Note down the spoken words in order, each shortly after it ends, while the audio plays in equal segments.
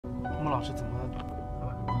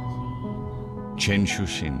Chen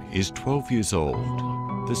Shushin is 12 years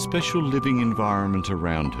old. The special living environment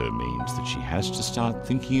around her means that she has to start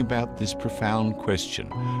thinking about this profound question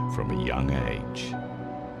from a young age.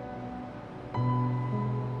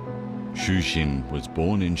 Shushin was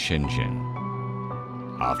born in Shenzhen.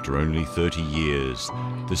 After only 30 years,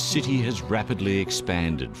 the city has rapidly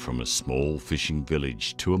expanded from a small fishing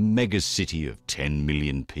village to a mega-city of 10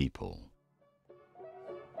 million people.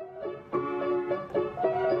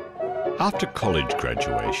 After college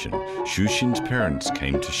graduation, Shushin's parents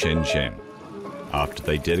came to Shenzhen. After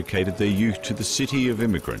they dedicated their youth to the city of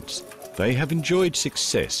immigrants, they have enjoyed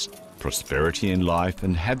success, prosperity in life,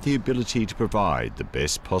 and have the ability to provide the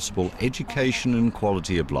best possible education and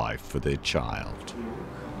quality of life for their child.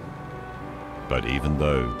 But even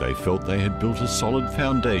though they felt they had built a solid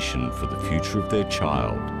foundation for the future of their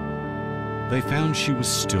child, they found she was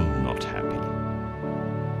still not happy.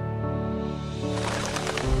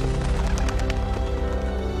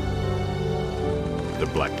 The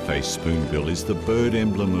black-faced spoonbill is the bird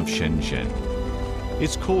emblem of Shenzhen.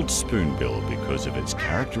 It's called spoonbill because of its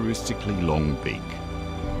characteristically long beak.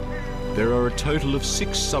 There are a total of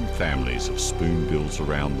 6 subfamilies of spoonbills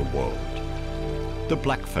around the world. The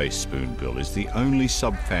black-faced spoonbill is the only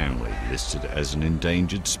subfamily listed as an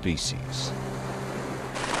endangered species.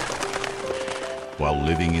 While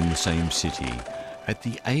living in the same city, at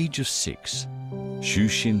the age of 6,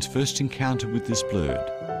 Shushin's first encounter with this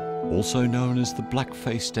bird, also known as the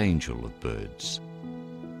black-faced angel of birds.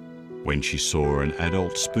 When she saw an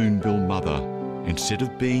adult spoonbill mother, instead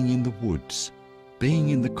of being in the woods, being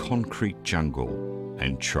in the concrete jungle,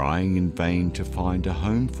 and trying in vain to find a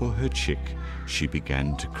home for her chick, she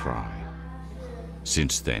began to cry.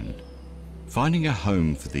 Since then, finding a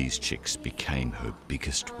home for these chicks became her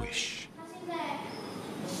biggest wish.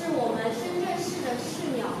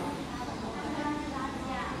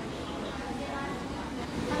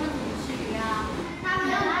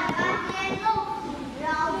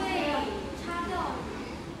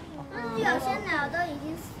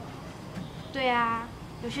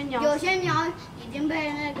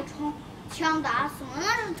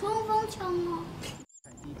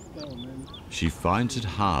 She finds it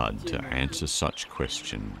hard to answer such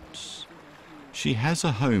questions. She has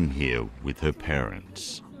a home here with her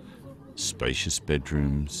parents, spacious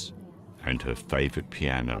bedrooms, and her favorite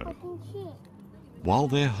piano. While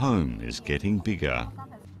their home is getting bigger,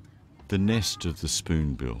 the nest of the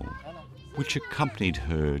spoonbill, which accompanied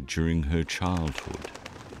her during her childhood,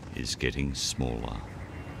 is getting smaller.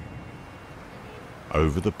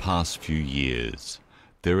 Over the past few years,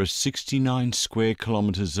 there are 69 square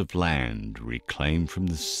kilometers of land reclaimed from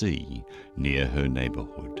the sea near her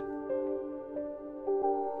neighborhood.